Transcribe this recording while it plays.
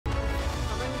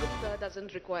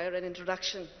doesn't require an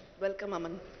introduction. Welcome,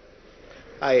 Aman.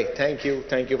 Hi, thank you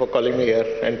for calling me here,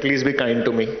 and please be kind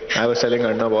to me. I was telling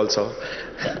Arnab also.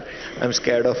 I'm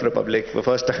scared of Republic. The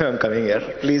first time I'm coming here.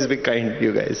 Please be kind,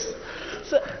 you guys.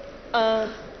 So,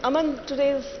 Aman,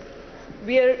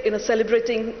 we are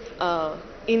celebrating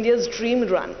India's dream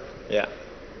run. Yeah.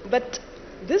 But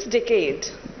this decade,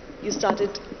 you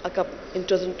started in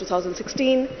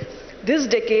 2016. This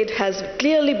decade has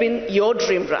clearly been your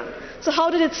dream run. So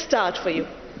how did it start for you?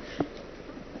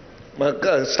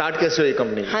 Start कैसे हुई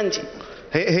company? हाँ जी.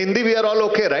 Hindi we are all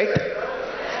okay right?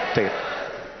 ठीक है,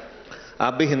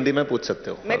 आप भी हिंदी में पूछ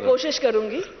सकते हो. मैं कोशिश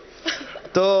करूंगी.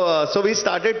 तो so we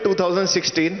started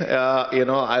 2016.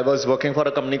 I was working for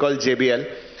a company called JBL,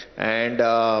 and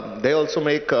they also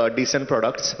make decent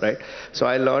products, right? So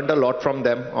I learned a lot from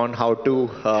them on how to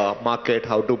market,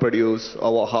 how to produce,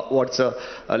 or what's the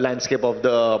landscape of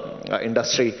the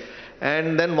industry.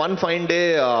 And then one fine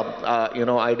day,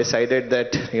 I decided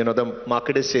that, the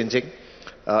market is changing,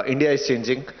 India is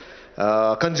changing,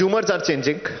 consumers are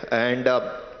changing, and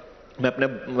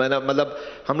मतलब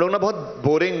हम लोग ना बहुत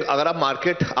boring. अगर आप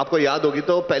market आपको याद होगी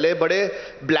तो पहले बड़े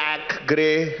ब्लैक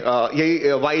ग्रे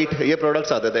यही वाइट ये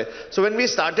प्रोडक्ट्स आते थे. So when we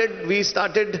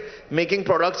started making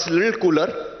products little cooler,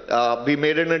 we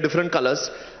made it in different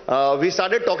colours. We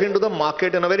started talking to the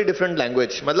market in a very different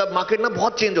language. मतलब मार्केट ना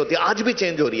बहुत चेंज होती है, आज भी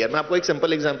चेंज हो रही है. मैं आपको एक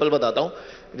सिंपल एग्जांपल बताता हूँ.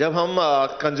 जब हम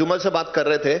कंज्यूमर से बात कर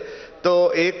रहे थे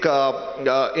तो एक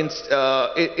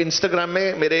इंस्टाग्राम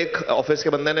में मेरे एक ऑफिस के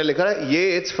बंदे ने लिखा है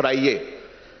ये इट्स फ्राइडे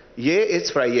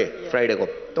फ्राइडे को.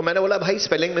 तो मैंने बोला भाई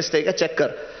स्पेलिंग मिस्टेक है, चेक कर.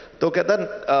 तो कहता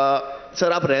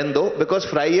सर आप रहने दो, because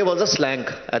Friday was a slang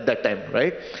at that time,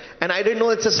 right? And I didn't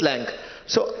know it's a slang.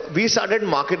 So we started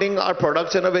marketing our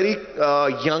products in a very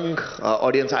young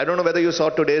audience. I don't know whether you saw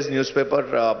today's newspaper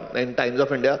in Times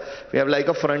of India. We have like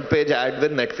a front page ad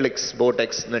with Netflix,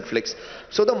 Botex, Netflix.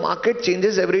 So the market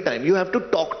changes every time. You have to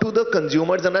talk to the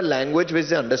consumers in a language which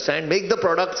they understand. Make the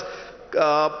products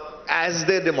as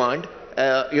they demand.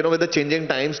 With the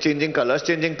changing times, changing colors,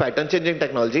 changing patterns, changing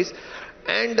technologies,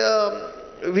 and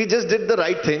we just did the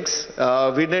right things.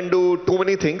 We didn't do too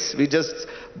many things. We just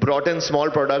brought in small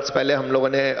products. पहले हम लोगों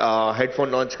ने headphone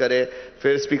launch करे,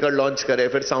 फिर speaker launch करे,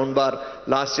 फिर sound bar.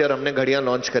 Last year हमने घड़ियां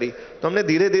लॉन्च करी. तो हमने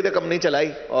धीरे धीरे कंपनी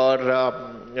चलाई. और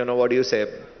व्हाट डू यू से,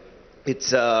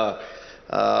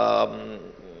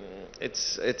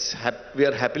 we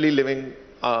are happily living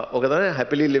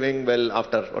happily living well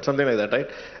after, or something like that, right?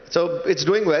 So it's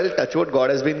doing well. Touch wood, God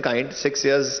has been kind. 6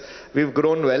 years we've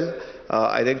grown well.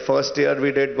 I think first year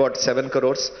we did 7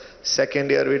 crores. Second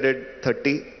year we did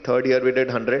 30. Third year we did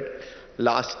 100.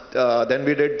 Then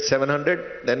we did 700.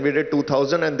 Then we did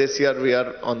 2000, and this year we are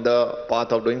on the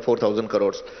path of doing 4000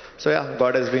 crores. So yeah,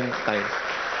 God has been kind.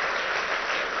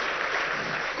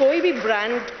 कोई भी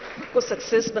brand को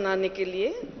success बनाने के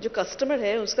लिए जो customer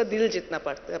है उसका दिल जीतना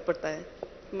पड़ता है.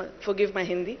 Forgive my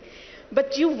Hindi,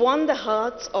 but you won the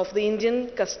hearts of the Indian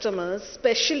customers,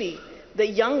 especially the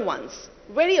young ones,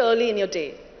 very early in your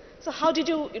day. So how did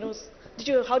you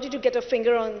get a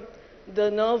finger on the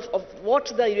nerve of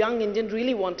what the young Indian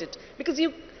really wanted? Because you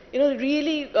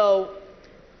really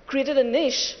created a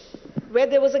niche where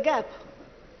there was a gap.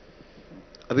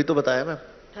 अभी तो बताया मैं.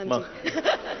 हाँ जी.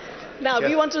 Now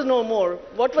we want to know more.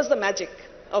 What was the magic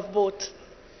of boat?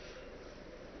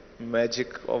 Magic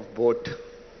of boat.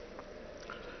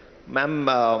 Ma'am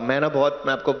मैं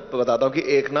आपको बताता हूँ कि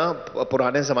एक ना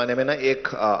पुराने ज़माने में ना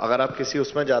अगर आप किसी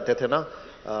उसमें जाते थे ना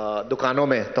दुकानों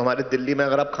में, तो हमारे दिल्ली में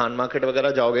अगर आप खान मार्केट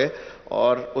वगैरह जाओगे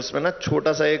और उसमें ना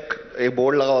छोटा सा एक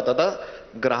बोर्ड लगा होता था,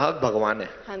 ग्राहक भगवान है.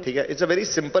 ठीक है, it's a very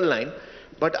simple line,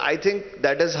 but I think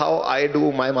that is how I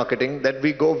do my marketing, that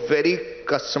we go very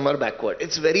customer backward.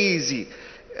 It's very easy.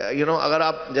 अगर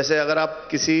आप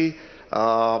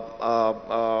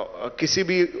किसी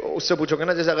भी उससे पूछोगे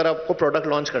ना, जैसे अगर आपको प्रोडक्ट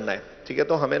लॉन्च करना है, ठीक है,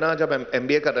 तो हमें ना जब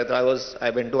एमबीए कर रहे थे,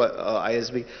 आई वेंट टू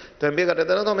आईएसबी, तो एमबीए कर रहे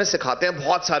थे ना, तो हमें सिखाते हैं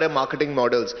बहुत सारे marketing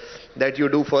models. That you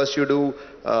do first you do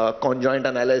conjoint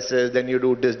analysis, then you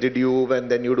do डिड्यूव, and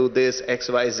then you do this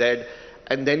XYZ,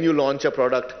 and then you launch a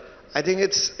product. I think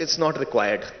it's not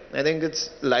required. I think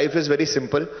life is very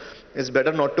simple. It's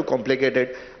better not to complicate it.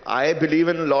 I believe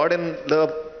in the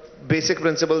basic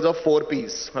principles of 4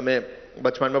 P's. हमें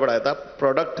बचपन में पढ़ाया था.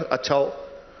 Product अच्छा हो,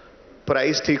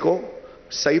 price ठीक हो,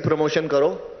 सही प्रमोशन करो,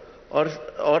 और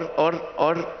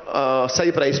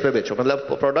सही प्राइस पे बेचो. मतलब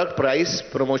product, price,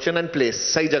 promotion and place,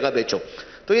 सही जगह बेचो.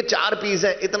 तो ये 4 P's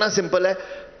है. इतना सिंपल है,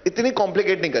 इतनी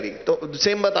कॉम्प्लिकेट नहीं करी. तो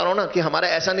सेम बता रहा हूँ ना कि हमारा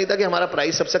ऐसा नहीं था कि हमारा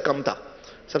प्राइस सबसे कम था.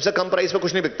 सबसे कम प्राइस पे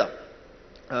कुछ नहीं बिकता.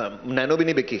 नैनो भी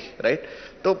नहीं बिकी, राइट?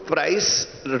 तो प्राइस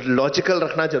लॉजिकल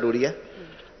रखना जरूरी है.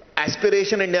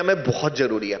 एस्पिरेशन इंडिया में बहुत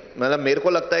जरूरी है. मतलब मेरे को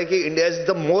लगता है कि India is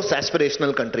the most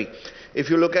aspirational country.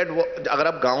 If you look at, अगर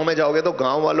आप गांव में जाओगे तो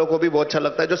गांव वालों को भी बहुत अच्छा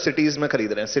लगता है जो सिटीज में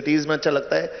खरीद रहे हैं, सिटीज में अच्छा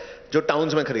लगता है जो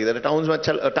टाउन्स में खरीद रहे हैं, टाउन्स में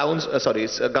अच्छा, टाउन्स सॉरी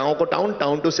गांव को टाउन,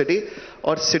 टाउन टू सिटी,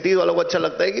 और सिटीज वालों को अच्छा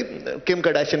लगता है कि किम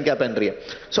कार्दाशियन क्या पहन रही है.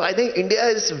 सो I think India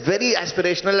is very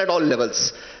aspirational at all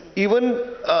levels. Even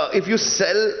if you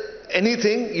cell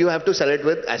anything, you have to sell it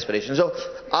with aspiration. So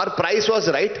our price was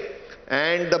right,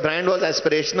 and the brand was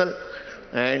aspirational,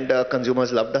 and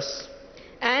consumers loved us.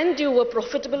 And you were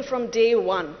profitable from day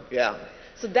one. Yeah.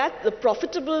 So that the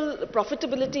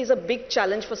profitability is a big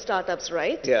challenge for startups,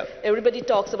 right? Yeah. Everybody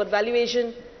talks about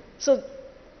valuation. So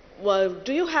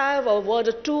do you have a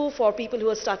word or two for people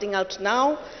who are starting out now,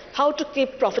 how to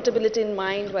keep profitability in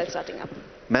mind while starting up?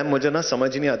 Ma'am मुझे ना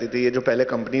समझ ही नहीं आती थी, ये जो पहले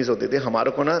companies होती थी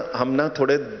हमारे को ना, हम ना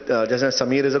थोड़े जैसे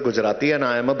Sameer is a Gujarati and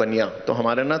I am a बनिया, तो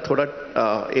हमारे ना थोड़ा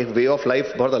एक वे ऑफ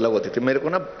लाइफ बहुत अलग होती थी. मेरे को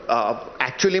ना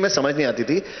एक्चुअली में समझ नहीं आती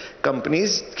थी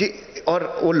कंपनीज की, और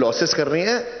वो लॉसेस कर रही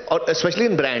हैं, और specially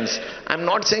in brands. I am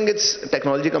not saying it's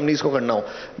technology companies को करना हो,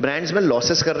 ब्रांड्स में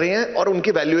लॉसेस कर रही हैं और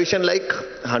उनकी valuation like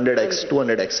 100x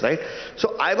 200x, right?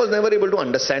 So I was never able to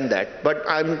understand that, but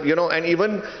I am and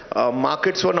even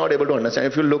markets were not able to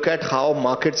understand. If you look at how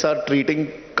markets are treating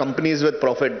companies with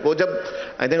profit, वो जब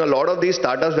I think a lot of these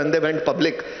startups when they went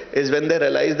public is when they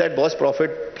realized that boss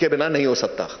profit के बिना नहीं हो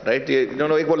सकता, right? ये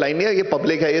एक वो लाइन नहीं है, ये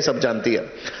पब्लिक है, ये सब जानती है,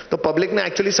 तो पब्लिक ने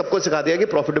एक्चुअली सबको सिखा दिया कि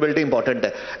प्रॉफिटेबिलिटी इंपॉर्टेंट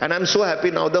है. And I am so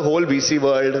happy now the whole VC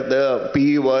world, the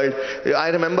PE world.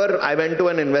 I remember I went to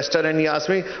an investor and he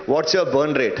asked me what's your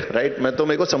burn rate, right? मैं तो,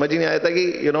 मेरे को समझ ही नहीं आया था कि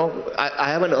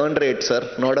I have an earn rate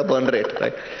sir, not a burn rate,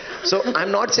 right? So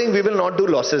I'm not saying we will not do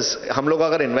losses. हम लोग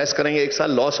अगर invest करेंगे एक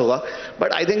साल लॉस होगा,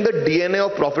 but I think the DNA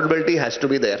of profitability has to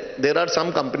be there. There are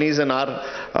some companies in our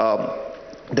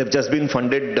they've just been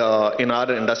funded in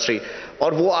our industry,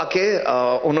 और वो आके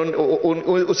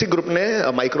उन्होंने उसी ग्रुप ने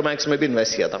माइक्रोमैक्स में भी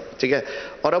इन्वेस्ट किया था, ठीक है,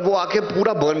 और अब वो आके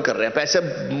पूरा बर्न कर रहे हैं, पैसे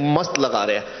मस्त लगा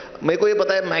रहे हैं. मेरे को ये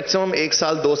पता है मैक्सिमम 1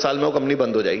 साल 2 साल में वो कंपनी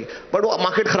बंद हो जाएगी, बट वो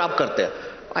मार्केट खराब करते हैं.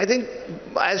 I think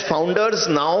as founders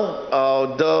now,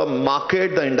 the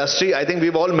market, the industry, I think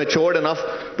we've all matured enough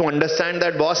to understand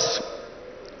that boss,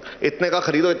 इतने का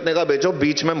खरीदो, इतने का बेचो,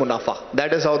 बीच में मुनाफा.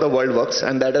 That is how the world works,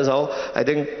 and that is how I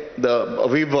think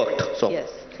we've worked. So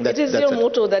yes, it is your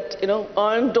motto that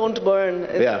earn, don't burn.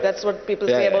 Yeah. That's what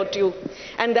people say about you,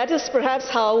 and that is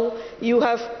perhaps how you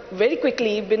have very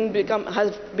quickly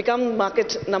become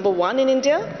market number 1 in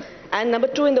India. And number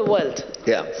 2 in the world.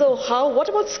 Yeah. So what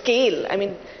about scale? I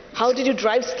mean, how did you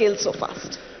drive scale so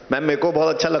fast? Ma'am मेरे को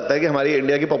बहुत अच्छा लगता है कि हमारी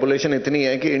India की population इतनी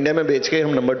है कि इंडिया में बेच के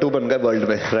हम नंबर 2 बन गए वर्ल्ड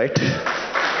में, right?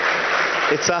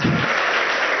 It's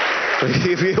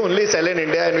we only sell in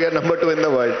India and we are number 2 in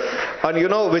the world.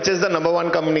 And which is the number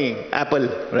 1 company? Apple,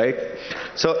 right?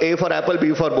 So A for apple,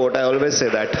 B for boat. I always say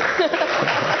that.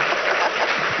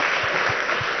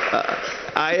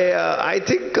 I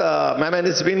think, ma'am, and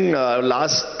it's been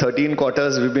last 13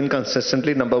 quarters we've been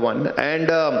consistently number 1,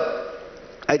 and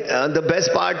the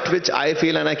best part which I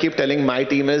feel, and I keep telling my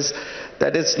team, is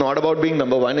that it's not about being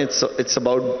number 1, it's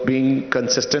about being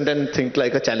consistent and think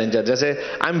like a challenger. Jaise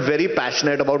I'm very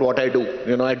passionate about what I do,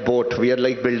 at boat we are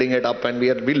like building it up, and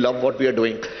we love what we are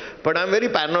doing, but I'm very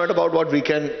paranoid about what we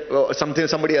can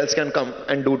somebody else can come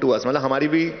and do to us. मतलब हमारी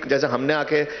भी, जैसे हमने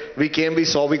आके we came, we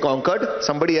saw, we conquered,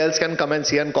 somebody else can come and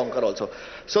see and conquer also.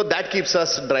 So that keeps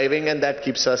us driving, and that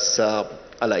keeps us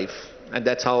alive, and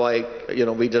that's how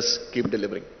we just keep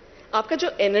delivering. आपका जो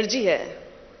energy है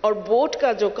और boat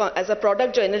का जो as a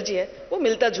product जो energy है वो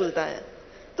मिलता जुलता है,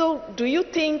 तो do you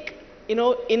think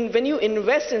when you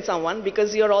invest in someone,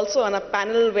 because you are also on a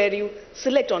panel where you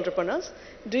select entrepreneurs,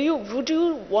 would you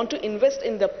want to invest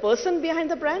in the person behind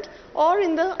the brand or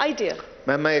in the idea?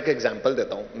 मैं एक example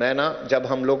देता हूँ. मैं ना, जब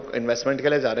हम लोग investment के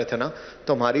लिए जा रहे थे ना,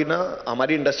 तो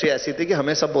हमारी इंडस्ट्री ऐसी थी कि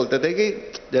हमें सब बोलते थे कि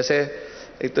जैसे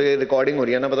एक तो ये रिकॉर्डिंग हो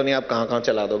रही है ना, पता नहीं आप कहाँ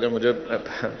चला दोगे, मुझे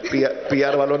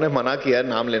PR वालों ने मना किया है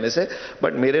नाम लेने से,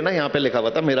 बट मेरे ना यहाँ पे लिखा हुआ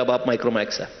था मेरा बाप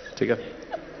माइक्रोमैक्स है, ठीक है?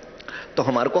 तो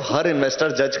हमारे को हर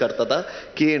इन्वेस्टर जज करता था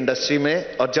कि इंडस्ट्री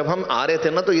में, और जब हम आ रहे थे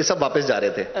ना तो ये सब वापस जा रहे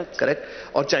थे, करेक्ट,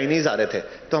 और चाइनीज आ रहे थे,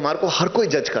 तो हमारे को हर कोई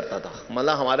जज करता था.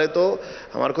 मतलब हमारे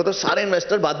को तो सारे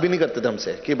इन्वेस्टर बात भी नहीं करते थे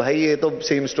हमसे कि भाई ये तो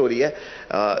सेम स्टोरी है,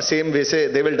 सेम वे से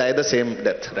they will die the same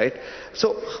death, right? सो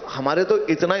हमारे तो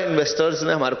इतना इन्वेस्टर्स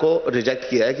ने हमारे को रिजेक्ट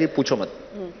किया है कि पूछो मत.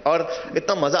 और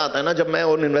इतना मजा आता है ना जब मैं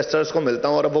उन इन्वेस्टर्स को मिलता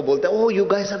हूँ और अब वो बोलते हैं, oh you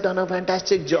guys have done a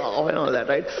fantastic job and all that,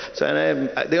 right? So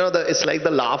and it's like the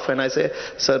laugh and I से,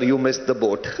 sir you missed the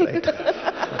boat, right?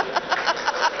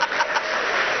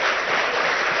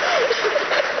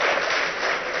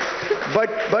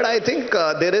 But I think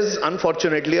there is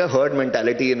unfortunately a herd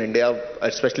mentality in India,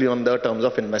 especially on the terms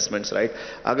of investments, right?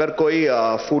 अगर कोई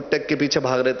food take के पीछे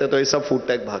भाग रहे थे तो ये सब फूड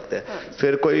टेक भागते हैं,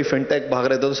 फिर कोई फिनटेक भाग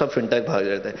रहे थे तो सब फिनटेक भाग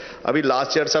रहे थे. अभी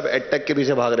लास्ट ईयर सब एडटेक के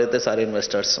पीछे भाग रहे थे सारे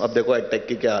इन्वेस्टर्स. अब देखो एडटेक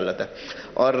की क्या हालत है.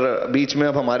 और बीच में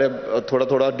अब हमारे थोड़ा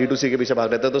थोड़ा D2C के पीछे भाग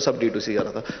रहे थे तो सब D2C कर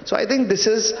रहा था. So I think this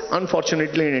is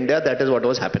unfortunately in India that is what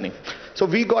was happening. So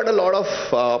we got a lot of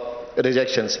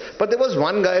rejections, but there was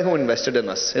one guy who invested in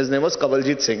us. His name was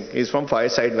Kawaljeet Singh. He's from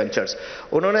Fireside Ventures.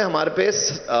 उन्होंने हमारे पे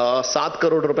 7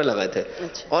 करोड़ रुपए लगाए थे.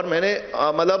 और मैंने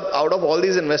मतलब out of all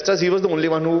these investors, he was the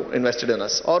only one who invested in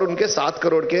us. और उनके 7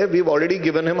 करोड़ के we've already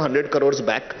given him 100 crores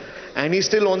back, and he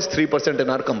still owns 3%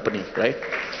 in our company, right?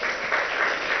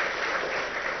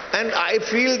 And I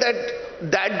feel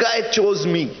that guy chose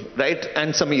me, right?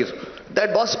 And Sameer. That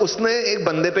boss उसने एक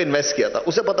बंदे पे invest किया था.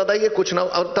 उसे पता था ये कुछ ना,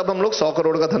 और तब हम लोग 100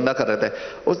 करोड़ का धंधा कर रहे थे.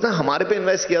 उसने हमारे पे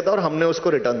इन्वेस्ट किया था और हमने उसको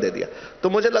रिटर्न दे दिया. तो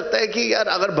मुझे लगता है कि यार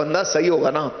अगर बंदा सही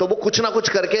होगा ना तो वो कुछ ना कुछ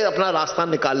करके अपना रास्ता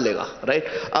निकाल लेगा, राइट?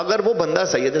 अगर वो बंदा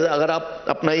सही है, जैसे अगर आप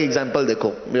अपना ही एग्जांपल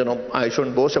देखो, you know I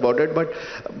shouldn't boast about it,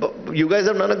 but you guys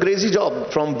have done a crazy job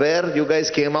from where you guys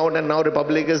came out and now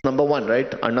Republic is number 1,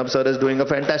 right? Arnab sir is doing a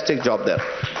fantastic job there.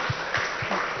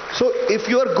 So if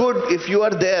you are good, if you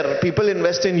are there, people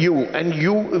invest in you, and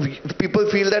people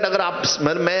feel that अगर आप,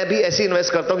 मैं भी ऐसे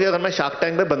invest करता हूँ कि अगर मैं शार्क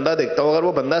टैंक में बंदा देखता हूँ, अगर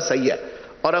वो बंदा सही है,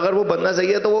 और अगर वो बंदा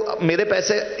सही है तो वो मेरे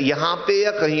पैसे यहाँ पे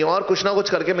या कहीं और कुछ ना कुछ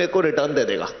करके मेरे को रिटर्न दे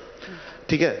देगा,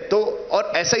 ठीक है? तो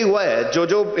और ऐसा ही हुआ है. जो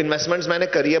जो इन्वेस्टमेंट्स मैंने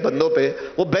करी है बंदों पे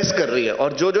वो बेस्ट कर रही है,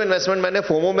 और जो जो इन्वेस्टमेंट मैंने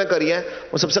फोमो में करी है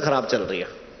वो सबसे खराब चल रही है.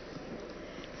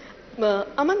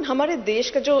 अमन, हमारे देश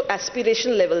का जो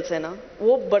एस्पिरेशन लेवल्स है ना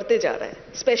वो बढ़ते जा रहा है,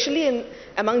 specially in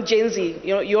among gen Zee.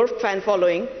 You know your fan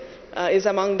following is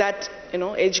among that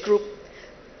age group.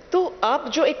 तो आप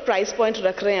जो एक प्राइस पॉइंट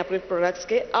रख रहे हैं अपने प्रोडक्ट्स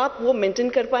के, आप वो मेंटेन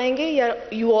कर पाएंगे या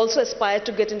you also Aspire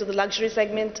to get into the luxury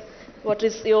segment? What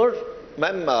is your?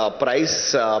 Ma'am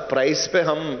price पे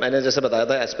हम, मैंने जैसे बताया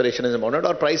था एस्पिरेशन इज इम्पोर्टेंट,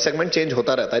 और प्राइस सेगमेंट चेंज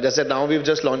होता रहता है. जैसे नाउ वी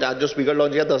जस्ट लॉन्च, आज जो स्पीकर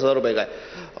लॉन्च किया 10,000 रुपए का है.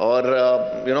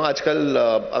 और यू नो आजकल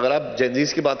अगर आप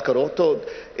जेनजीज की बात करो तो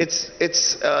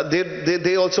it's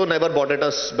they also never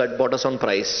bot us on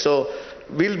price. So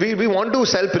we want to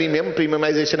sell premium.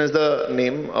 Premiumization is the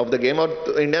name of the game.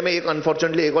 और इंडिया में एक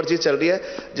अनफॉर्चुनेटली एक और चीज चल रही है,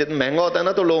 जब महंगा होता है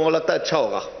ना तो लोगों को लगता है अच्छा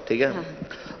होगा, ठीक है?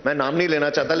 मैं नाम नहीं लेना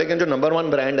चाहता, लेकिन जो नंबर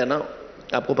 1 ब्रांड है ना,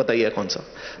 आपको पता ही है कौन सा,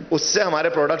 उससे हमारे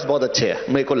प्रोडक्ट्स बहुत अच्छे हैं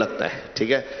मेरे को लगता है, ठीक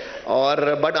है?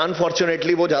 और बट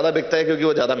अनफॉर्चुनेटली वो ज़्यादा बिकता है क्योंकि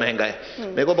वो ज़्यादा महंगा है.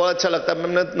 मेरे को बहुत अच्छा लगता है,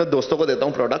 मैं अपने दोस्तों को देता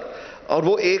हूँ प्रोडक्ट, और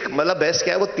वो एक मतलब बेस्ट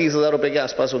क्या है, वो 30,000 रुपए के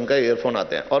आसपास उनका ईयरफोन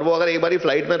आते हैं, और वो अगर एक बारी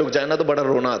फ्लाइट में रुक जाए ना तो बड़ा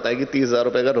रोना आता है कि 30,000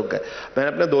 रुपए का रुक गए.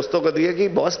 मैंने अपने दोस्तों को दिया कि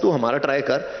बॉस तू हमारा ट्राई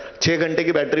कर, 6 घंटे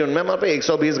की बैटरी उनमें, हमारे पे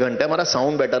 120 घंटे, हमारा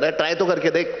साउंड बेटर है, ट्राई तो करके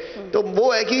देख. तो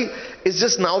वो है कि it's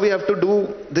just now we have to do,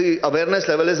 the awareness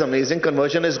level is amazing,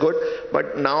 conversion is good,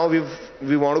 but now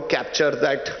we want to capture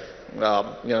that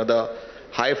you know the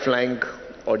high flying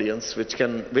audience which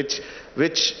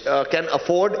can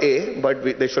afford A but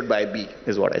they should buy B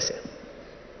is what I say.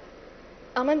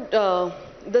 Aman,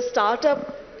 the startup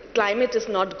climate is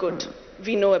not good.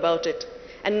 We know about it,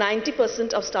 and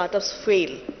 90% of startups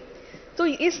fail. तो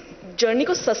इस journey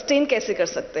को sustain कैसे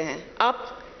कर सकते हैं?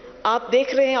 आप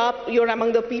देख रहे हैं, आप you're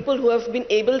among the people who have been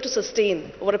able to sustain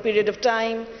over a period of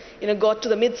time. Got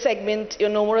to the mid segment.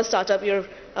 You're no more a startup. You're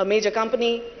a major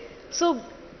company. So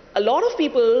a lot of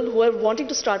people who are wanting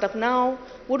to start up now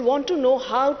would want to know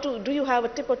how to. Do you have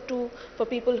a tip or two for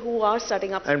people who are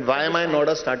starting up? And why am I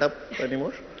not a startup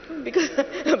anymore?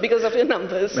 because of your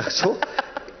numbers. So,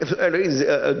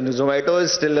 Zomato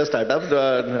is still a startup.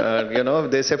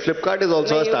 They say Flipkart is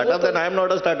also a startup. Then I am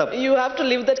not a startup. You have to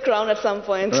leave that crown at some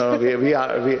point. We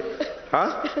are.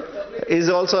 Huh? Is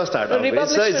also a startup. Republic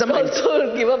should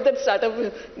also give up that startup.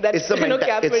 That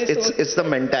cap very soon. It's the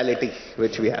mentality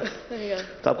which we have. Yeah.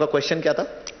 तो आपका question क्या था?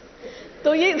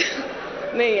 तो ये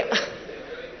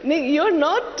नहीं, you're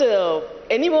not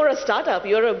anymore a startup.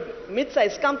 You're a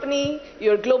mid-sized company.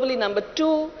 You're globally number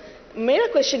 2. मेरा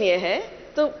question ये है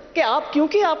तो कि आप,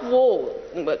 क्योंकि आप वो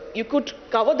you could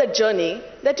cover that journey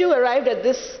that you arrived at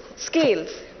this scale.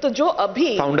 तो जो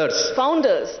अभी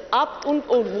फाउंडर्स आप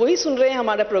वही सुन रहे हैं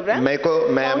हमारा प्रोग्राम,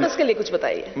 फाउंडर्स के लिए कुछ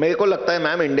बताइए. मेरे को लगता है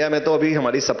मैम, इंडिया में तो अभी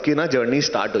हमारी सबकी ना जर्नी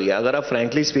स्टार्ट हुई है. अगर आप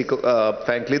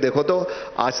फ्रैंकली देखो तो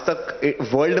आज तक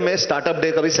वर्ल्ड में स्टार्टअप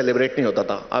डे कभी सेलिब्रेट नहीं होता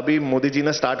था. अभी मोदी जी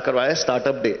ने स्टार्ट करवाया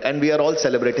startup day, and we are all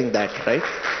celebrating that, right?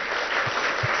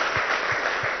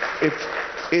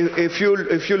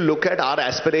 if you look at our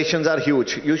aspirations are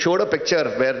huge. You showed a picture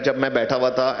where जब मैं बैठा हुआ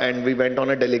था and we went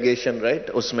on a delegation, right?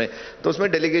 उसमें तो उसमें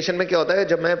delegation में क्या होता है,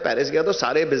 जब मैं पेरिस गया तो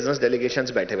सारे business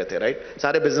delegations बैठे हुए थे, right?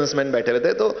 सारे businessmen बैठे हुए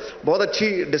थे, तो बहुत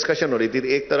अच्छी discussion हो रही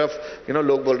थी. एक तरफ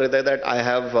लोग बोल रहे थे that I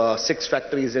have 6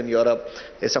 factories in Europe.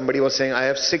 Somebody was saying I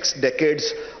have 6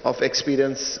 decades of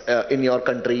experience in your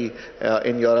country,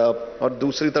 in Europe. और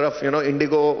दूसरी तरफ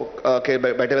Indigo के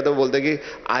बैठे हुए थे, वो बोलते कि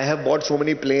I have bought so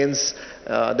many planes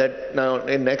that now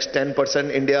in next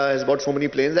 10% India has bought so many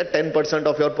planes that 10%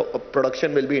 of your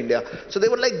production will be India. So they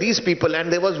were like these people,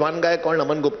 and there was one guy called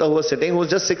Aman Gupta who was sitting, who was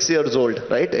just 6 years old,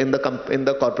 right, in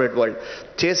the corporate world.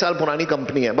 6 साल पुरानी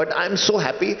company है, but I am so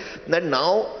happy that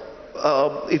now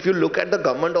if you look at the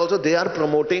government also, they are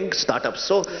promoting startups.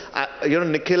 So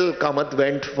Nikhil Kamath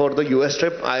went for the US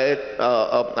trip,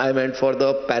 I went for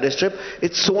the Paris trip.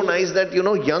 It's so nice that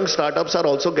young startups are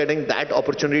also getting that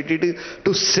opportunity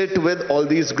to sit with all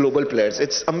these global players.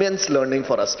 It's immense learning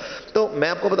for us. तो मैं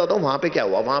आपको बताता हूँ वहाँ पे क्या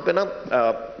हुआ. वहाँ पे ना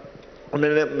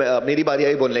उन्होंने मेरी बारी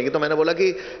आई बोलने की, तो मैंने बोला कि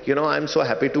I am so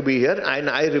happy to be here and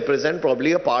I represent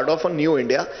probably a part of a new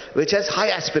India which has high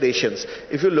aspirations.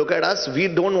 If you look at us, we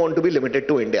don't want to be limited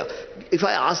to India. If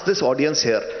I ask this audience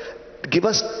here, give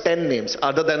us 10 names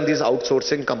other than these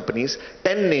outsourcing companies,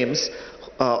 10 names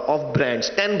of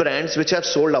brands, 10 brands which have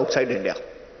sold outside India.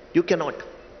 You cannot.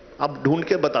 आप ढूंढ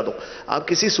के बता दो. आप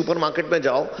किसी supermarket में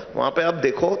जाओ, वहां पे आप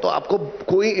देखो तो आपको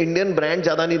कोई इंडियन ब्रांड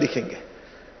ज्यादा नहीं दिखेंगे,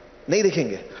 नहीं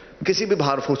दिखेंगे. किसी भी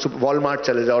बाहर वॉलमार्ट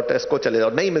चले जाओ, टेस्को चले जाओ,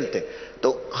 नहीं मिलते. तो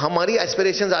हमारी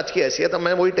एस्पिरेशंस आज की ऐसी है. तो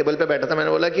मैं वही टेबल पे बैठा था,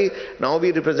 मैंने बोला कि now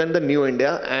we represent the new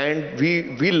India and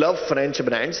we love French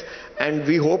brands and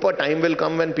we hope a time will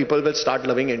come when people will start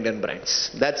loving Indian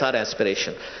brands. That's our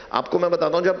aspiration. आपको मैं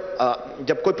बताता हूँ,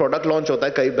 जब कोई प्रोडक्ट लॉन्च होता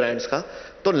है कई ब्रांड्स का,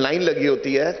 तो लाइन लगी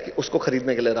होती है उसको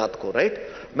खरीदने के लिए रात को, राइट.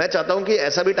 मैं चाहता हूँ कि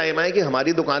ऐसा भी टाइम आए कि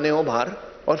हमारी दुकानें हो बाहर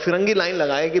और फिरंगी लाइन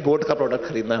लगाए कि बोट का प्रोडक्ट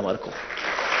खरीदना है हमारे को.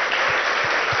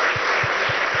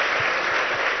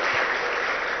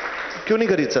 क्यों नहीं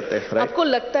खरीद सकते, right? आपको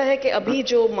लगता है कि अभी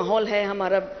जो माहौल है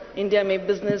हमारा इंडिया में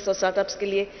बिजनेस और स्टार्टअप्स के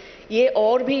लिए, ये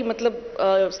और भी मतलब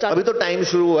अभी तो टाइम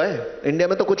शुरू हुआ है. इंडिया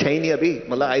में तो कुछ है ही नहीं अभी.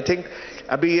 मतलब आई थिंक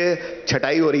अभी ये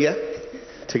छटाई हो रही है,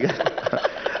 ठीक है.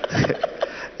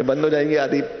 ये बंद हो जाएंगी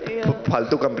आदि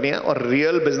फालतू कंपनियां, और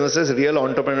real businesses, real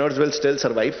entrepreneurs will still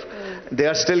survive. They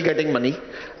are still getting money.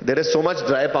 There is so much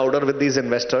dry powder with these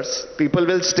investors. People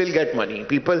will still get money.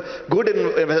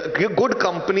 Good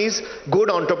companies,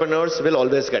 good entrepreneurs will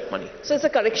always get money. So it's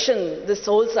a correction. This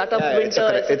whole startup winter,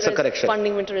 it's a correction.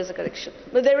 Funding winter is a correction.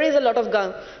 But there is a lot of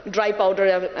dry powder.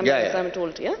 I'm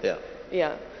told.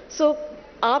 Yeah. So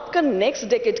आपका next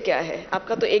decade क्या है?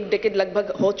 आपका तो एक decade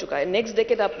लगभग हो चुका है. नेक्स्ट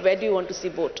डेकेड आप where do you want to C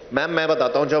boat? Ma'am मैं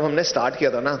बताता हूँ, जब हमने स्टार्ट किया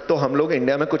था ना, तो हम लोग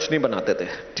इंडिया में कुछ नहीं बनाते थे,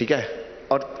 ठीक है.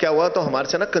 और क्या हुआ, तो हमारे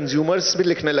से ना कंज्यूमर्स भी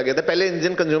लिखने लगे थे. पहले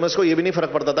इंडियन कंज्यूमर्स को ये भी नहीं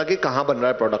फर्क पड़ता था कि कहाँ बन रहा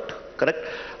है प्रोडक्ट, करेक्ट.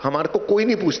 हमारे को कोई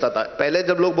नहीं पूछता था. पहले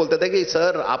जब लोग बोलते थे कि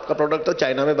सर आपका प्रोडक्ट तो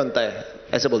चाइना में बनता है,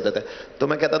 ऐसे बोलते थे, तो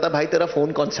मैं कहता था भाई तेरा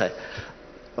फोन कौन सा है,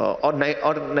 और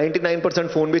 99%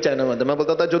 फोन भी चाइना में बनता है. मैं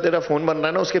बोलता था जो तेरा फोन बन रहा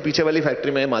है ना, उसके पीछे वाली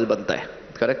फैक्ट्री में माल बनता है,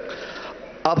 करेक्ट.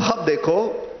 अब आप देखो,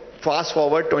 fast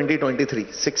forward 2023,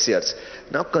 6 years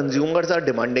now, consumers are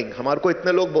demanding. हमारे को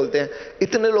इतने लोग बोलते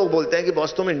हैं कि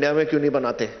बॉस तुम इंडिया में क्यों नहीं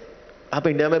बनाते, आप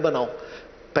इंडिया में बनाओ.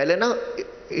 पहले ना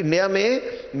इंडिया में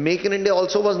make in India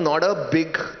also was not a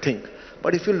big thing.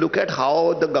 But if you look at how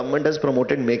the government has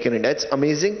promoted Make in India, it's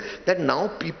amazing that now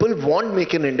people want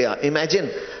Make in India. Imagine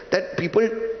that people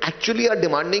actually are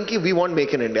demanding कि we want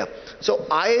Make in India. So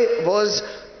I was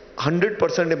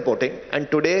 100% importing,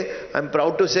 and today I'm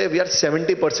proud to say we are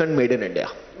 70% made in India.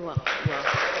 Wow.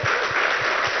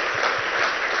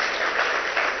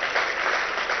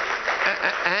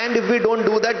 And if we don't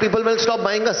do that, people will stop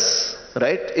buying us,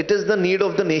 right? It is the need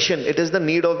of the nation. It is the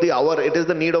need of the hour. It is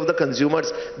the need of the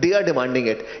consumers. They are demanding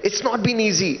it. It's not been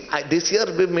easy. This year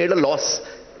we've made a loss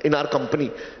in our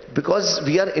company because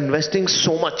we are investing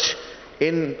so much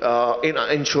in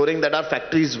ensuring that our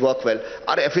factories work well.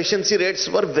 Our efficiency rates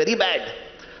were very bad.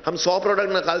 हम 100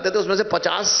 product निकालते थे, उसमें से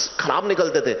 50 खराब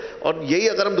निकलते थे, और यही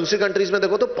अगर हम दूसरी कंट्रीज में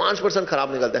देखो तो 5%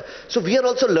 खराब निकलता है. So we are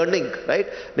also learning,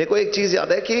 right. मेरे को एक चीज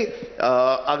याद है कि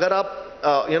अगर आप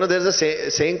there is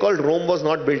a saying called Rome was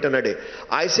not built in a day.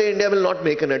 I say India will not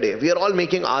make in a day. We are all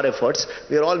making our efforts.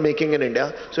 We are all making in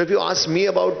India. So if you ask me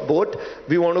about boat,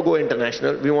 we want to go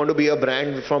international. We want to be a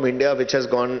brand from India which has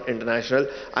gone international.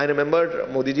 I remember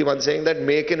Modi ji once saying that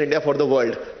make in India for the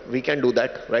world. We can do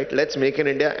that, right? Let's make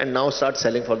in India and now start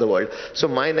selling for the world. So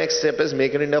my next step is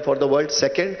make in India for the world.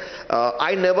 Second,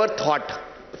 I never thought,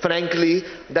 frankly,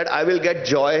 that I will get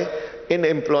joy in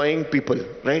employing people,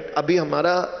 right? अभी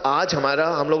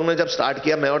हम लोगों ने जब start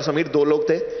किया, मैं और समीर 2 लोग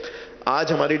थे.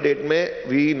 आज हमारी डेट में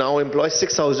we now employ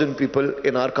 6,000 people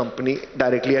in our company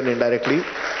directly and indirectly.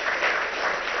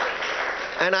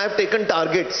 And I have taken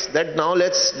targets that now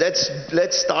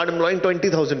let's start employing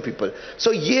 20,000 people.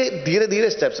 So ये धीरे-धीरे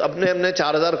steps. हमने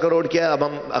 4,000 करोड़ किया. अब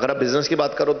हम अगर आप बिजनेस की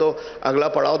बात करो तो अगला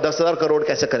पड़ाव 10,000 करोड़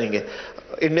कैसे करेंगे,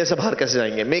 इंडिया से बाहर कैसे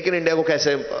जाएंगे, मेक इन इंडिया को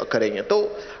कैसे करेंगे. तो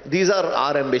these are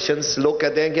our ambitions. लोग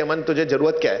कहते हैं कि अमन तुझे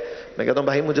जरूरत क्या है. मैं कहता हूँ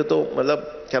भाई मुझे तो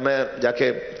मतलब क्या मैं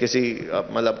जाके किसी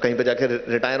मतलब कहीं पे जाके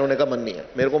रिटायर होने का मन नहीं है.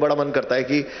 मेरे को बड़ा मन करता है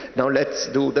कि now let's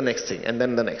do the next thing and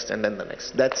then the next and then the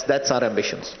next. That's our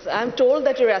ambitions. I'm told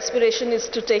that your aspiration is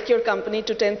to take your company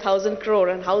to 10,000 crore,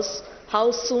 and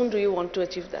how soon do you want to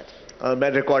achieve that? मैं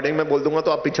recording में बोल दूंगा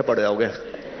तो आप पीछे पड़ जाओगे.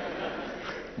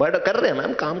 But कर रहे हैं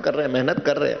मैम, काम कर रहे हैं, मेहनत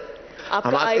कर रहे हैं.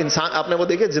 हमारा इंसान, आपने वो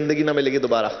देखिए जिंदगी ना मिलेगी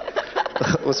दोबारा.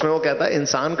 उसमें वो कहता है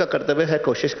इंसान का कर्तव्य है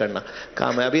कोशिश करना,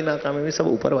 कामयाबी नाकामयाबी सब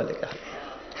ऊपर वाले का.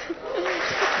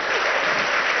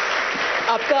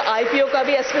 आपका आईपीओ का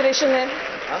भी एस्पिरेशन है?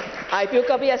 आईपीओ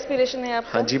का भी एस्पिरेशन है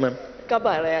आपका? हाँ जी मैम. कब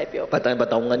आ रहा है आईपीओ? पता है,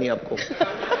 बताऊंगा नहीं आपको.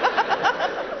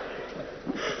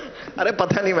 अरे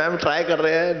पता नहीं मैम, ट्राई कर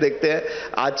रहे हैं, देखते हैं.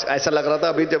 आज ऐसा लग रहा था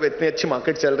अभी जब इतनी अच्छी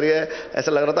मार्केट चल रही है,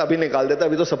 ऐसा लग रहा था अभी निकाल देता,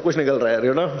 अभी तो सब कुछ निकल रहा है,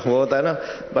 यू नो, वो होता है ना.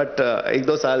 बट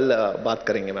 1-2 साल बात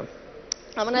करेंगे ma'am.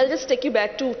 Aman, I'll just take you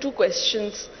back to 2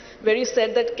 questions where you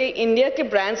said that कि इंडिया के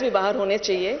ब्रांड्स भी बाहर होने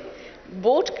चाहिए.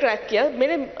 बोट क्रैक किया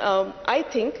मेरे, I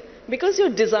think because your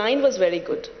design was very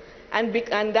good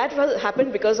and that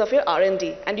happened because of your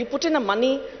R&D, and you put in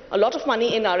a lot of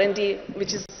money in R&D,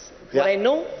 which is what I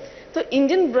know. तो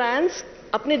Indian brands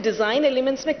अपने design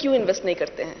elements में क्यों invest नहीं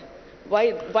करते हैं?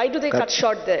 Why do they cut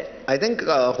short there? I think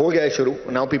हो गया है शुरू.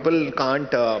 Now people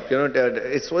can't, you know,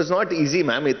 it was not easy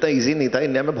ma'am, इतना easy नहीं था.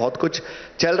 इंडिया में बहुत कुछ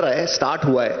चल रहा है, स्टार्ट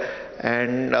हुआ है.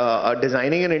 And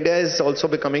designing in India is also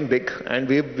becoming big,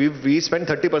 and we spend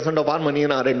 30% of our money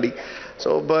in R&D.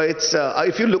 So but it's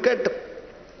if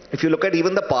you look at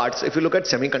even the parts, if you look at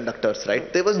semiconductors,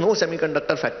 right? There was no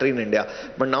semiconductor factory in India,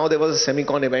 but now there was a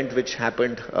semicon event which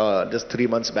happened just 3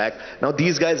 months back. Now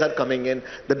these guys are coming in,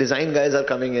 the design guys are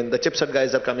coming in, the chipset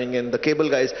guys are coming in, the cable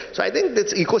guys. So I think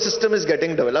this ecosystem is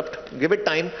getting developed. Give it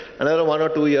time, another 1 or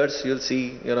 2 years, you'll see,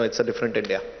 you know, it's a different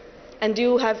India. And do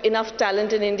you have enough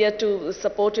talent in India to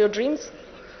support your dreams?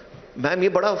 Ma'am ये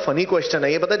बड़ा funny question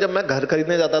है. ये पता है जब मैं घर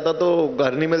खरीदने जाता था तो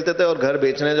घर नहीं मिलते थे, और घर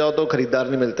बेचने जाओ तो खरीदार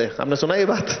नहीं मिलते. आपने सुना ये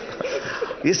बात?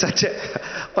 ये सच है.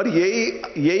 और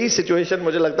यही सिचुएशन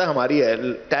मुझे लगता है हमारी है.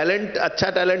 टैलेंट, अच्छा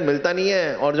टैलेंट मिलता नहीं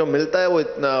है, और जो मिलता है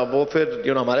वो फिर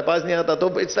यू नो हमारे पास नहीं आता.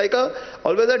 तो it's like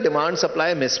always a demand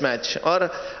supply mismatch. और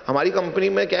हमारी कंपनी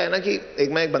में क्या है ना कि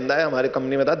एक बंदा है हमारी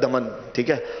कंपनी में था, दमन, ठीक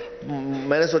है.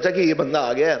 मैंने सोचा कि ये बंदा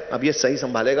आ गया, अब ये सही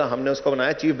संभालेगा. हमने उसको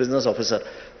बनाया चीफ बिजनेस ऑफिसर.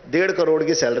 1.5 करोड़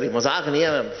की सैलरी, मजाक नहीं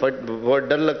है मैम, बहुत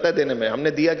डर लगता है देने में.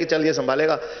 हमने दिया कि चल ये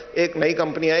संभालेगा. एक नई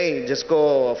कंपनी आई जिसको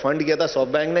फंड किया था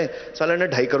सॉफ्ट बैंक ने, साले ने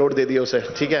 2.5 करोड़ दे दिए उसे,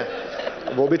 ठीक है.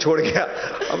 वो भी छोड़ गया.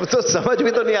 अब तो समझ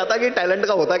भी तो नहीं आता कि टैलेंट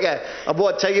का होता क्या है. अब वो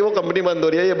अच्छा है कि वो कंपनी बंद हो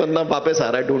रही है, ये बंदा वापस आ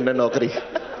रहा है ढूंढने नौकरी.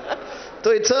 So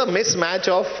it's a mismatch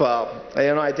of,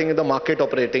 you know, I think the market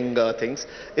operating things.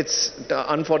 It's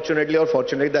unfortunately or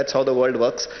fortunately, that's how the world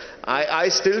works. I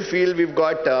still feel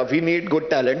we need good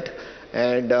talent,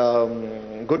 and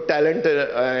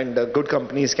good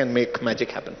companies can make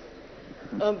magic happen.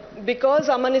 Because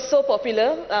Aman is so popular,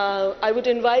 I would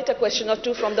invite a question or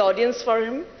two from the audience for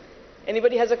him.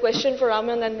 Anybody has a question for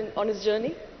Aman and on his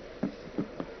journey?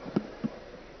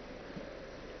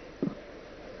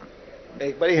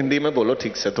 एक बार हिंदी में बोलो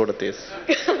ठीक से, थोड़ा तेज.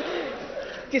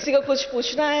 किसी को कुछ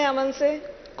पूछना है अमन से?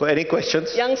 Any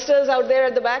questions? Youngsters out there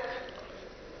at the back?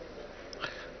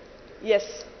 Yes.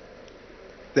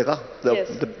 देखा?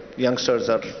 The youngsters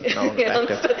are now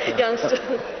active. Youngsters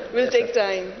will take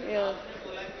time. Yeah.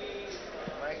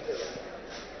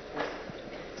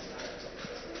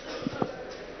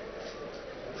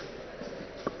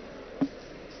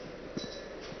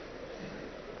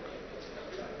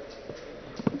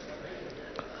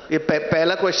 ये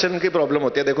पहला क्वेश्चन की प्रॉब्लम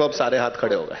होती है. देखो अब सारे हाथ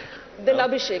खड़े हो गए. Then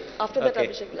Abhishek. After that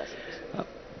Abhishek will ask.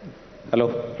 Hello.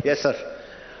 Yes sir.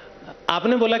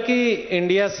 आपने बोला कि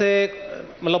इंडिया से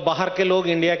मतलब बाहर के लोग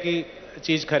इंडिया की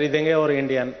चीज खरीदेंगे और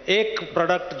इंडियन. एक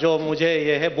प्रोडक्ट जो मुझे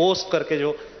ये है बोस करके,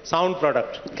 जो साउंड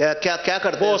प्रोडक्ट. क्या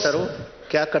करते हैं सर वो?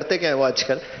 क्या करते क्या है वो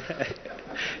आजकल?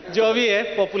 जो भी है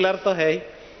पॉपुलर तो है ही.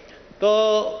 तो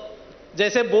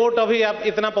जैसे बोट अभी आप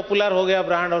इतना पॉपुलर हो गया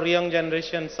ब्रांड, और यंग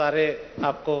जनरेशन सारे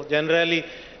आपको जनरली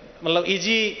मतलब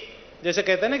इजी, जैसे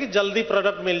कहते हैं ना कि जल्दी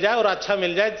प्रोडक्ट मिल जाए और अच्छा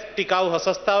मिल जाए, टिकाऊ,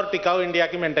 सस्ता और टिकाऊ इंडिया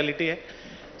की मेंटेलिटी है.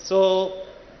 सो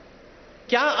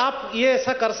क्या आप ये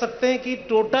ऐसा कर सकते हैं कि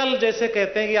टोटल, जैसे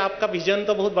कहते हैं कि आपका विजन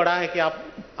तो बहुत बड़ा है कि आप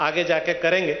आगे जाके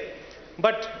करेंगे,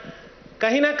 बट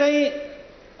कहीं ना कहीं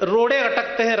रोड़े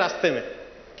अटकते हैं रास्ते में,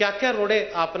 क्या क्या रोड़े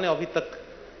आपने अभी तक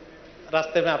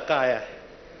रास्ते में आपका आया है?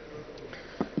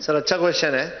 सर अच्छा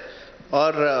क्वेश्चन है,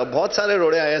 और बहुत सारे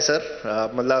रोड़े आए हैं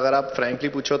सर। मतलब अगर आप फ्रैंकली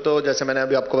पूछो तो जैसे मैंने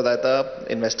अभी आपको बताया था,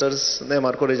 इन्वेस्टर्स ने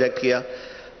हमारे को रिजेक्ट किया।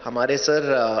 हमारे सर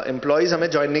एम्प्लॉयज़ हमें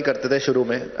ज्वाइन नहीं करते थे शुरू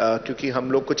में, क्योंकि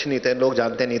हम लोग कुछ नहीं थे, लोग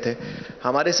जानते नहीं थे।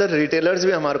 हमारे सर रिटेलर्स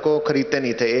भी हमारे को खरीदते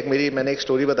नहीं थे। मैंने एक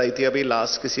स्टोरी बताई थी अभी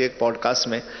लास्ट किसी एक पॉडकास्ट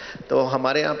में। तो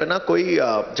हमारे यहाँ पे ना कोई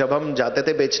जब हम जाते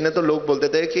थे बेचने तो लोग बोलते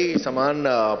थे कि सामान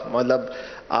मतलब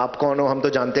आप कौन हो, हम तो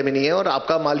जानते भी नहीं है और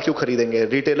आपका माल क्यों खरीदेंगे।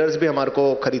 रिटेलर्स भी हमारे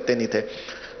को खरीदते नहीं थे।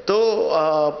 तो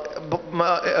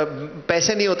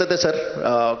पैसे नहीं होते थे सर,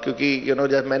 क्योंकि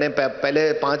जब मैंने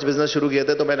पहले 5 बिजनेस शुरू किए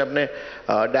थे तो मैंने अपने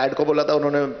डैड को बोला था,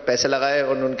 उन्होंने पैसे लगाए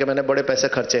और उनके मैंने बड़े पैसे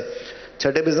खर्चे।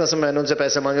 छठे बिजनेस में मैंने उनसे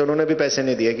पैसे मांगे, उन्होंने भी पैसे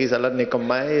नहीं दिए कि साला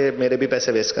निकम्मा है ये, मेरे भी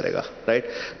पैसे वेस्ट करेगा, राइट।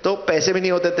 तो पैसे भी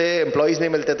नहीं होते थे, एम्प्लॉयज़ नहीं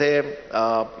मिलते थे,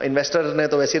 इन्वेस्टर ने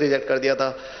तो वैसे ही रिजेक्ट कर दिया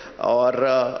था। और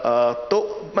तो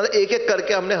मतलब एक एक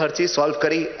करके हमने हर चीज़ सॉल्व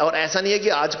करी। और ऐसा नहीं है कि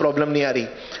आज प्रॉब्लम नहीं आ रही,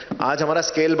 आज हमारा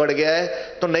स्केल बढ़ गया है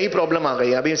तो नई प्रॉब्लम आ गई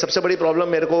है। अभी सबसे बड़ी प्रॉब्लम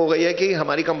मेरे को हो गई है कि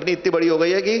हमारी कंपनी इतनी बड़ी हो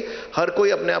गई है कि हर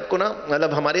कोई अपने आप को ना,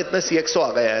 मतलब हमारे इतने CXO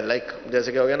आ गया है, लाइक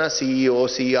जैसे क्या हो गया ना, CEO,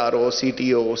 CRO,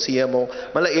 CTO, CMO,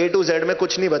 मतलब A to Z में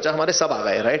कुछ नहीं बचा, हमारे सब आ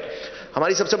गए, राइट।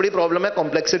 हमारी सबसे बड़ी प्रॉब्लम है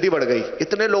कॉम्प्लेक्सिटी बढ़ गई।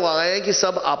 इतने लोग आ गए हैं कि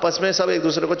सब आपस में सब एक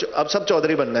दूसरे को, अब सब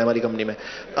चौधरी बनना है हमारी कंपनी में।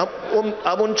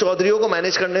 अब उन चौधरियों को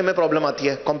मैनेज करने में प्रॉब्लम आती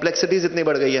है, कॉम्प्लेक्सिटीज इतनी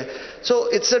बढ़ गई है। So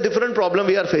it's a different problem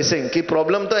we are facing, कि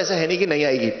प्रॉब्लम तो ऐसा है नहीं कि नहीं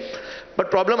आएगी, बट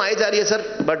प्रॉब्लम आई जा रही है सर।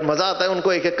 बट मजा आता है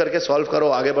उनको एक एक करके सॉल्व करो,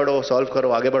 आगे बढ़ो, सॉल्व करो,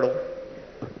 आगे बढ़ो।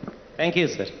 Thank you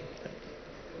sir.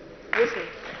 Yes, ma'am.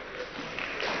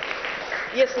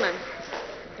 Yes, ma'am.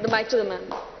 The mic to the ma'am.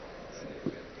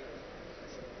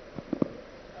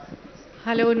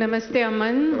 Hello, Namaste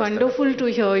Aman. Wonderful to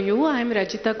hear you. I am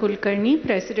Rajita Kulkarni,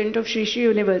 President of Shri Shri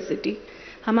University.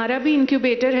 हमारा भी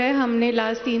इंक्यूबेटर है, हमने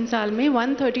लास्ट 3 साल में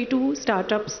 132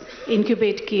 startups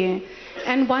incubate किए हैं।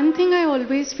 And one thing I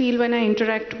always feel when I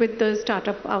interact with the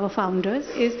startup, our founders,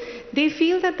 is they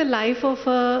feel that the life of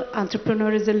an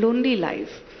entrepreneur is a lonely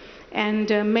life. And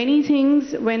many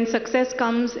things, when success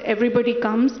comes, everybody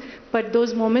comes, but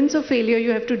those moments of failure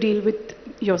you have to deal with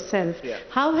yourself. Yeah.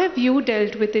 How have you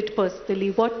dealt with it personally?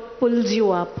 What pulls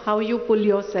you up? How you pull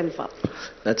yourself up?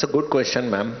 That's a good question,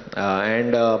 ma'am.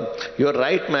 And you're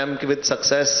right, ma'am, with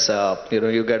success,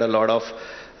 you get a lot of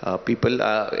people.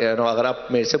 अगर आप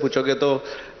मेरे से पूछोगे तो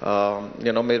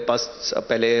मेरे पास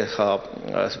पहले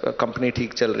company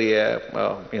ठीक चल रही है,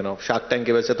 शार्क टैंक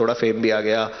की वजह से थोड़ा फेम भी आ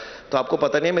गया, तो आपको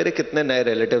पता नहीं है मेरे कितने नए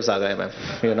रिलेटिव्स आ गए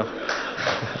ma'am.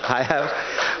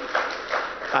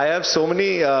 I have so many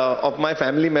of my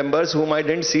family members whom I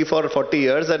didn't see for 40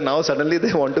 years, and now suddenly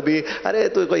they want to be, अरे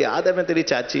तुझको याद है मैं तेरी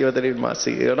चाची और तेरी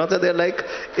मासी, so they're like,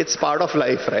 it's part of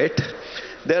life, right?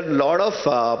 There are a lot of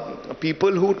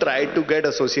people who try to get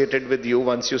associated with you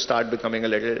once you start becoming a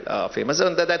little famous,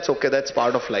 and that's okay, that's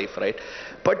part of life, right?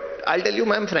 But I'll tell you,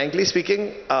 ma'am, frankly speaking,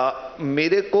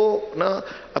 मेरे को ना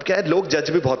अब क्या है, लोग जज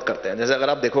भी बहुत करते हैं। जैसे अगर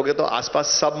आप देखोगे तो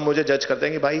आसपास सब मुझे जज करते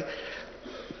हैं कि भाई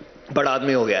बड़ा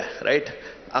आदमी हो गया है, राइट।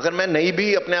 अगर मैं नहीं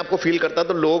भी अपने आप को फील करता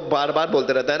तो लोग बार बार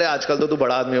बोलते रहते हैं, अरे आजकल तो तू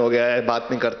बड़ा आदमी हो गया है, बात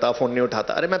नहीं करता, फोन नहीं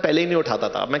उठाता। अरे मैं पहले ही नहीं उठाता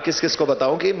था, मैं किस किस को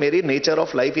बताऊं कि मेरी नेचर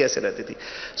ऑफ लाइफ ही ऐसे रहती थी।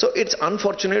 सो इट्स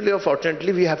अनफॉर्चुनेटली और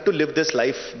fortunately we have to live this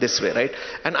life this way, right.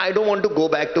 And I don't want to go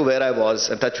back to where I was.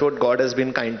 Touch wood, God has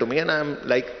been kind to me and I am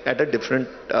like at a different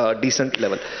decent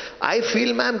level. I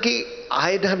feel ma'am कि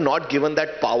I have not given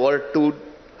that power to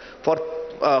for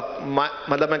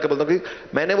मतलब मैं क्या बोलता हूँ कि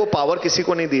मैंने वो power किसी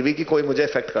को नहीं दी हुई कि कोई मुझे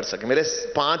इफेक्ट कर सके। मेरे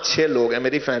 5-6 लोग हैं,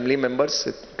 मेरी family members,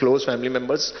 close family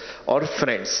members और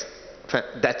फ्रेंड्स,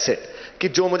 दैट्स इट, कि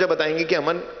जो मुझे बताएंगे कि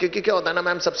अमन, क्योंकि क्या होता है ना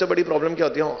मैम, सबसे बड़ी प्रॉब्लम क्या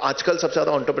होती है आजकल सबसे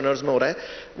ज्यादा एंटरप्रेन्योर्स में हो रहा है,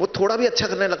 वो थोड़ा भी अच्छा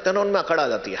करने लगता है ना, उनमें अकड़ आ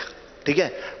जाती है, ठीक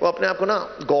है। वो अपने आप को ना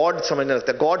गॉड समझने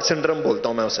लगता है, गॉड सिंड्रोम बोलता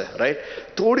हूं मैं उसे, राइट।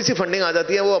 थोड़ी सी फंडिंग आ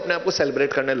जाती है, वो अपने आप को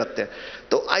सेलिब्रेट करने लगते हैं।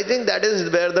 तो I think that is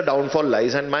where the downfall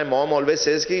lies. And my mom always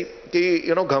says कि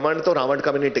घमंड तो रावण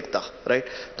का भी नहीं टिकता, राइट।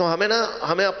 तो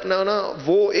हमें अपना ना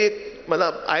वो एक,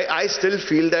 मतलब I still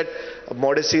feel that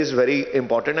modesty is very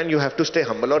important and you have to stay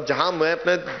humble. और जहां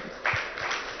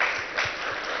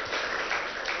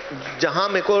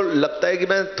मेरे को लगता है कि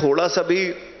मैं थोड़ा सा भी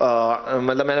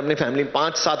मतलब मैंने अपनी फैमिली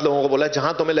 5-7 लोगों को बोला,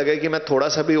 जहां तुम्हें लगे कि मैं थोड़ा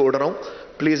सा भी उड़ रहा हूं,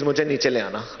 प्लीज मुझे नीचे ले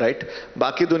आना, राइट।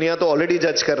 बाकी दुनिया तो ऑलरेडी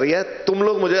जज कर रही है, तुम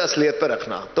लोग मुझे असलियत पर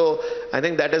रखना। तो I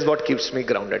think that is what keeps me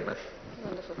grounded man.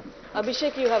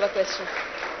 Abhishek, you have a question.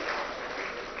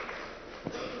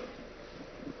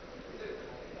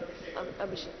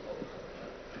 Abhishek.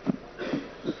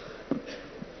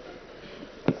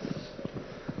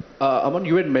 Aman,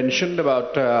 you had mentioned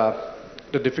about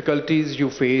the difficulties you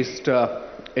faced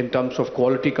in terms of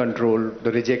quality control,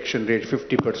 the rejection rate,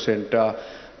 50%.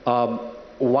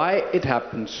 Why it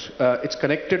happens? It's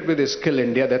connected with Skill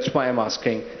India, that's why I'm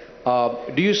asking.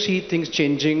 Do you see things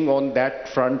changing on that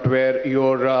front where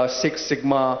your Six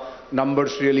Sigma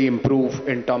numbers really improve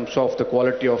in terms of the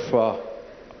quality of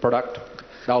product,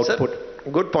 the output?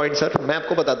 Good point sir. मैं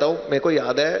आपको बताता हूँ, मेरे को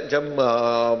याद है जब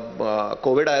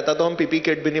Covid आया था तो हम पीपी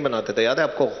किट भी नहीं बनाते थे, याद है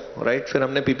आपको? राइट, फिर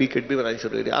हमने पीपी किट भी बनानी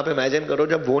शुरू की थी. आप इमेजिन करो,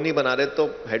 जब वो नहीं बना रहे तो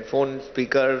हेडफोन,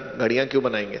 स्पीकर, घड़ियाँ क्यों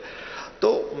बनाएंगे?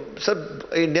 तो सर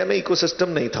इंडिया में इकोसिस्टम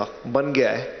नहीं था, बन गया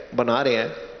है, बना रहे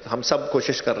हैं, हम सब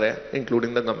कोशिश कर रहे हैं,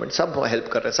 इंक्लूडिंग द गवर्नमेंट, सब हेल्प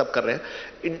कर रहे हैं, सब कर रहे हैं.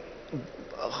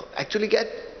 एक्चुअली क्या है,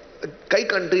 कई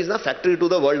कंट्रीज ना फैक्ट्री टू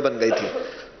द वर्ल्ड बन गई थी,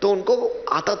 तो उनको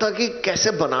आता था कि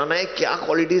कैसे बनाना है, क्या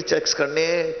क्वालिटीज चेक्स करने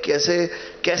हैं, कैसे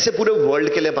कैसे पूरे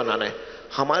वर्ल्ड के लिए बनाना है.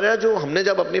 हमारा जो हमने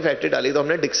जब अपनी फैक्ट्री डाली तो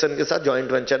हमने डिक्सन के साथ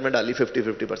जॉइंट वेंचर में डाली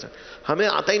 50-50%. हमें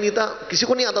आता ही नहीं था, किसी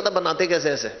को नहीं आता था बनाते कैसे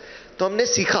ऐसे, तो हमने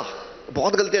सीखा,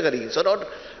 बहुत गलतियां करी सर, और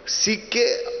सीख के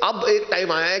अब एक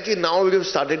टाइम आया है कि now we have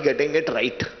started getting it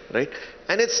right.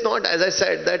 And it's not, as I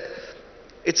said, that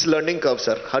it's learning curve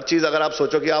sir. हर चीज अगर आप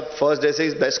सोचो कि आप फर्स्ट डे से ही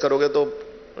बेस्ट करोगे तो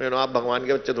आप भगवान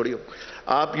के बच्चे थोड़ी हो.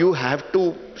 आप you have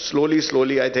to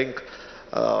slowly I think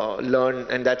learn,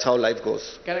 and that's how life goes.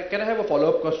 Can I have a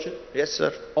follow-up question? Yes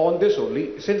sir. On this only,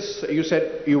 since you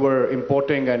said you were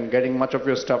importing and getting much of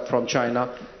your stuff from China,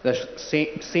 the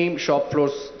same shop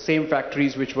floors, same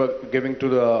factories which were giving to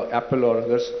the Apple or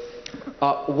others,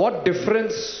 what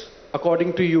difference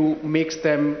according to you makes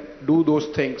them do those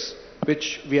things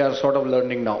which we are sort of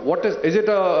learning now? What is it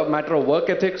a matter of work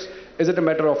ethics? Is it a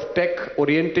matter of tech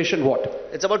orientation? What?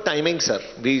 It's about timing, sir.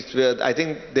 I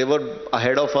think they were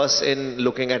ahead of us in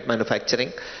looking at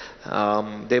manufacturing.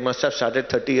 They must have started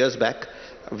 30 years back.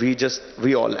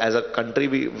 We all, as a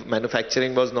country,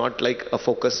 manufacturing was not like a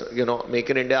focus. Make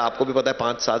in India, आपको भी पता है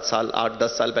 5-7 साल,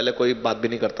 8-10 साल पहले कोई बात भी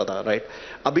नहीं करता था, right?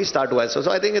 अभी start हुआ है.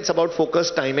 So I think it's about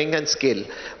focus, timing and scale.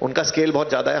 उनका scale बहुत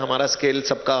ज़्यादा है, हमारा scale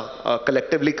सबका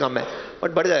collectively कम है,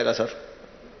 but बढ़ जाएगा सर,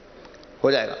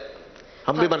 हो जाएगा.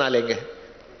 हम भी बना लेंगे.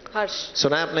 हर्ष,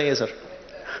 सुना है आपने ये sir?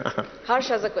 Harsh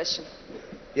has a question.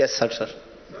 Yes sir, sir.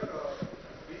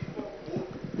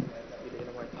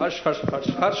 Harsh,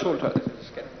 hold her.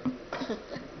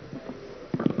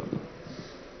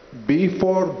 B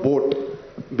for boat.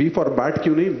 B for bat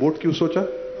क्यों नहीं? बोट क्यों सोचा?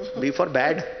 B for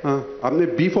bad. हाँ, आपने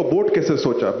B for boat कैसे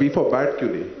सोचा? B for bat क्यों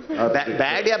नहीं?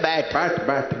 Bad या bat?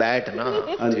 Bat ना.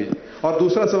 हाँ जी. और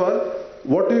दूसरा सवाल,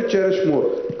 what do you cherish more?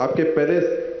 आपके पहले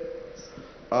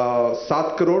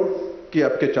 7 करोड़ कि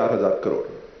आपके 4,000 करोड़?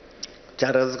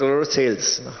 4,000 करोड़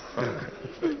सेल्स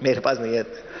मेरे पास नहीं है.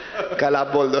 कल आप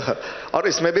बोल दो, और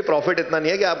इसमें भी प्रॉफिट इतना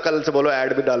नहीं है कि आप कल से बोलो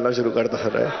ऐड भी डालना शुरू कर दो.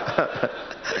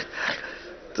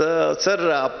 तो सर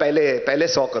पहले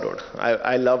 100 crore.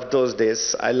 I love those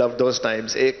days, I love those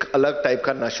times. एक अलग टाइप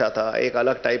का नशा था, एक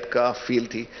अलग टाइप का फील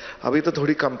थी. अभी तो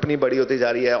थोड़ी कंपनी बड़ी होती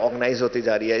जा रही है, ऑर्गेनाइज होती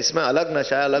जा रही है, इसमें अलग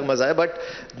नशा है, अलग मजा है.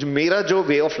 बट मेरा जो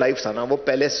वे ऑफ लाइफ था ना, वो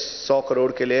पहले 100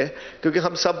 करोड़ के लिए, क्योंकि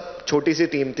हम सब छोटी सी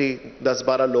टीम थी,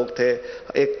 10-12 लोग थे.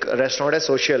 एक रेस्टोरेंट है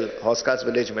सोशल हॉस्कास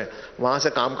विलेज में, वहां से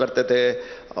काम करते थे.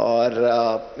 और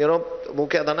वो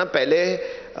क्या था ना, पहले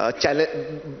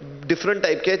डिफरेंट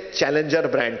टाइप के चैलेंजर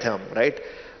ब्रांड थे हम, राइट?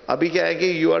 अभी क्या है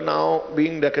कि you are now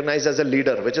being recognised as a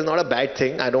leader, which is not a bad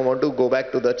thing. I don't want to go back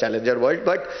to the challenger world,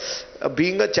 but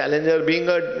being a challenger, being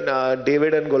a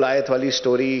David and Goliath वाली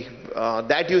story,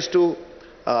 that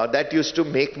used to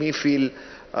make me feel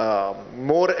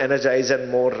more energized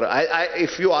and more.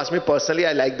 If you ask me personally,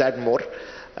 I like that more.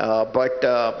 But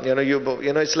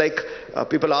it's like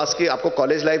people ask कि आपको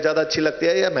college life ज़्यादा अच्छी लगती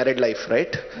है या married life,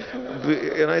 right?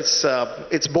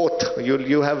 It's both.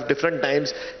 You have different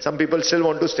times. Some people still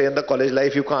want to stay in the college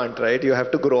life. You can't, right? You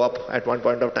have to grow up at one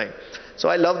point of time. So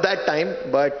I love that time,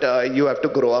 but you have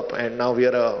to grow up, and now we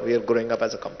are growing up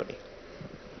as a company.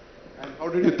 And how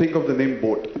did you think of the name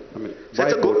boat? I mean, so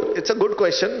it's a good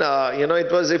question.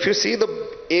 It was, if you see the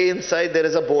A inside, there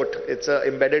is a boat. It's an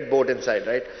embedded boat inside,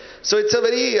 right? So it's a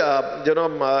very,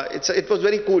 it was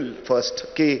very cool first.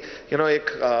 कि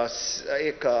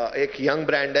एक young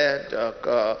brand है,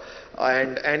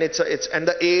 and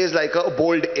the A is like a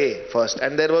bold A first,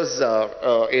 and there was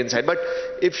A inside. But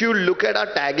if you look at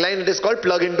our tagline, it is called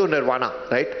plug into nirvana,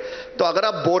 right? तो अगर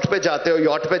आप boat पे जाते हो,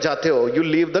 yacht पे जाते हो, you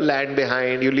leave the land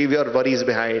behind, you leave your worries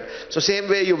behind. So same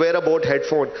way, you wear a boat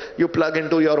headphone, you plug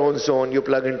into your own zone, you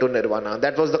plug into nirvana.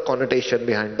 That was the connotation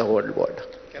behind the whole word.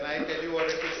 Can I tell you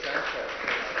what it can stand for?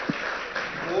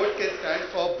 Boat can stand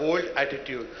for bold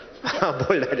attitude.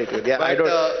 Bold attitude, yeah. But,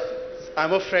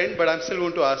 I'm a friend, but I'm still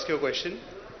going to ask you a question.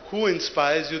 who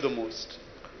inspires you the most?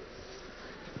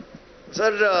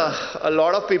 Sir, a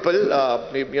lot of people,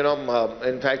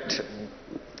 in fact,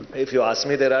 if you ask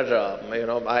me, there are,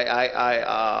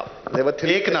 there were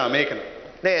three. एक नाम.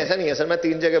 नहीं ऐसा नहीं है sir, मैं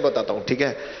 3 जगह बताता हूँ, ठीक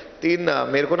है.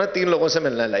 मेरे को ना 3 लोगों से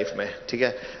मिलना है लाइफ में, ठीक है.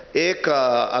 एक,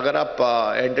 अगर आप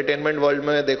एंटरटेनमेंट वर्ल्ड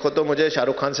में देखो तो मुझे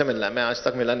शाहरुख खान से मिलना है. मैं आज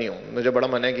तक मिला नहीं हूँ. मुझे बड़ा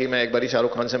मन है कि मैं एक बारी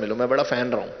शाहरुख खान से मिलूँ. मैं बड़ा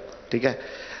फैन रहा हूँ, ठीक है.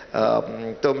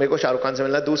 तो मेरे को शाहरुख खान से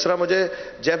मिलना है. दूसरा, मुझे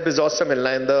जेफ बेजोस से मिलना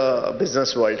है इन द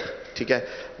बिजनेस वर्ल्ड, ठीक है.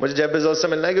 मुझे जेफ बेजोस से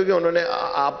मिलना है क्योंकि उन्होंने,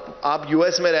 आप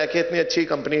यूएस में रह के इतनी अच्छी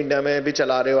कंपनी इंडिया में भी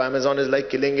चला रहे हो. Amazon is like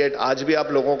killing it. आज भी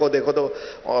आप लोगों को देखो तो,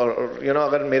 और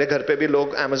अगर मेरे घर पे भी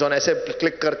लोग अमेजॉन ऐसे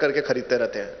क्लिक कर करके खरीदते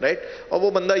रहते हैं, राइट. और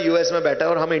वो बंदा यूएस में बैठा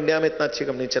है और हम इंडिया में इतना अच्छी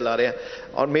कंपनी चला रहे हैं,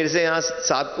 और मेरे से यहाँ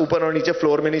साथ ऊपर और नीचे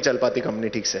फ्लोर में नहीं चल पाती कंपनी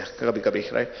ठीक से कभी कभी,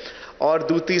 राइट. और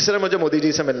तीसरा, मुझे मोदी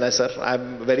जी से मिलना है sir. I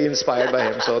am very inspired by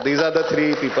him. So these are the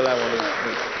 3 people I want to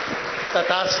meet.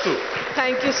 Tatastu.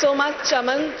 Thank you so much,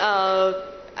 Aman.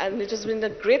 And it has been a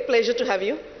great pleasure to have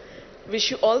you. Wish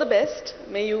you all the best.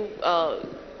 May you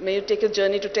take your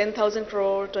journey to 10,000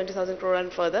 crore, 20,000 crore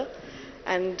and further.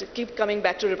 And keep coming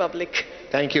back to Republic.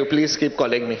 Thank you. Please keep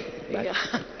calling me back.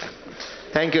 Yeah.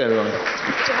 Thank you, everyone.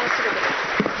 Put your hands together.